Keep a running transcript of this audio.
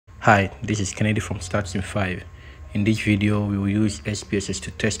Hi, this is Kennedy from Starting 5. In this video, we will use SPSS to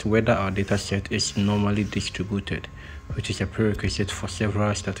test whether our dataset is normally distributed, which is a prerequisite for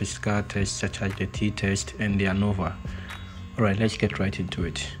several statistical tests such as the t-test and the ANOVA. Alright, let's get right into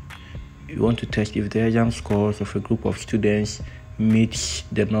it. You want to test if the exam scores of a group of students meets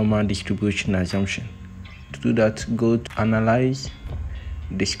the normal distribution assumption. To do that, go to Analyze,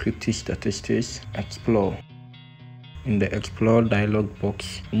 Descriptive Statistics, Explore. In the Explore dialog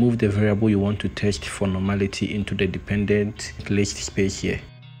box, move the variable you want to test for normality into the dependent list space here.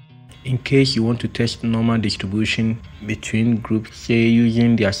 In case you want to test normal distribution between groups, say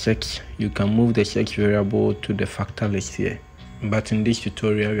using their sex, you can move the sex variable to the factor list here. But in this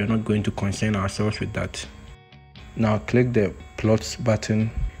tutorial, we are not going to concern ourselves with that. Now click the plots button.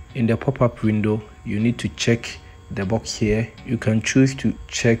 In the pop-up window, you need to check the box here. You can choose to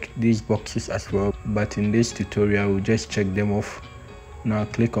check these boxes as well, but in this tutorial we'll just check them off. Now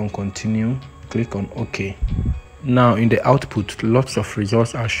click on continue, click on OK. Now in the output, lots of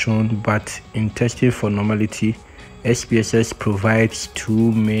results are shown, but in testing for normality, SPSS provides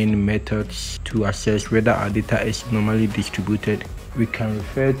two main methods to assess whether our data is normally distributed. We can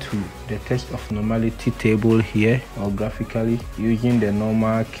refer to the test of normality table here, or graphically using the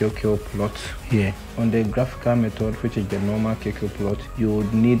normal QQ plot here. On the graphical method, which is the normal QQ plot, you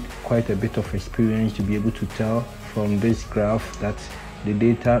would need quite a bit of experience to be able to tell from this graph that the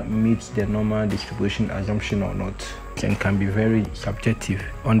data meets the normal distribution assumption or not, and can be very subjective.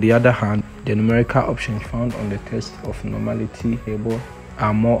 On the other hand, the numerical options found on the test of normality table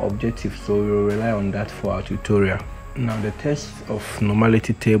are more objective, so we will rely on that for our tutorial. Now the test of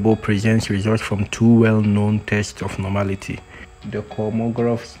normality table presents results from two well-known tests of normality. The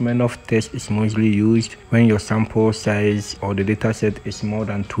Kolmogorov-Smirnov test is mostly used when your sample size or the dataset is more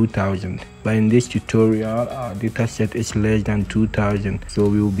than 2000. But in this tutorial, our dataset is less than 2000, so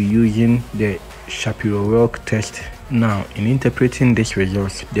we will be using the Shapiro-Wilk test. Now, in interpreting these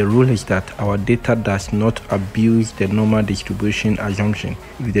results, the rule is that our data does not abuse the normal distribution assumption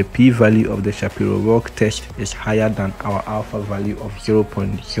if the p-value of the Shapiro-Wilk test is higher than our alpha value of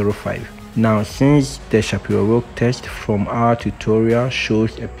 0.05. Now, since the Shapiro-Wilk test from our tutorial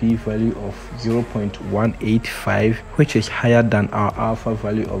shows a p-value of 0.185, which is higher than our alpha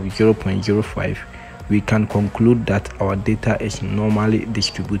value of 0.05, we can conclude that our data is normally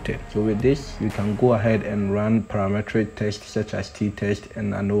distributed. So with this, we can go ahead and run parametric tests such as t-test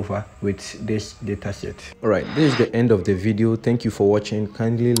and ANOVA with this dataset. Alright, this is the end of the video. Thank you for watching.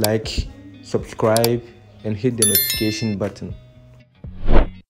 Kindly like, subscribe, and hit the notification button.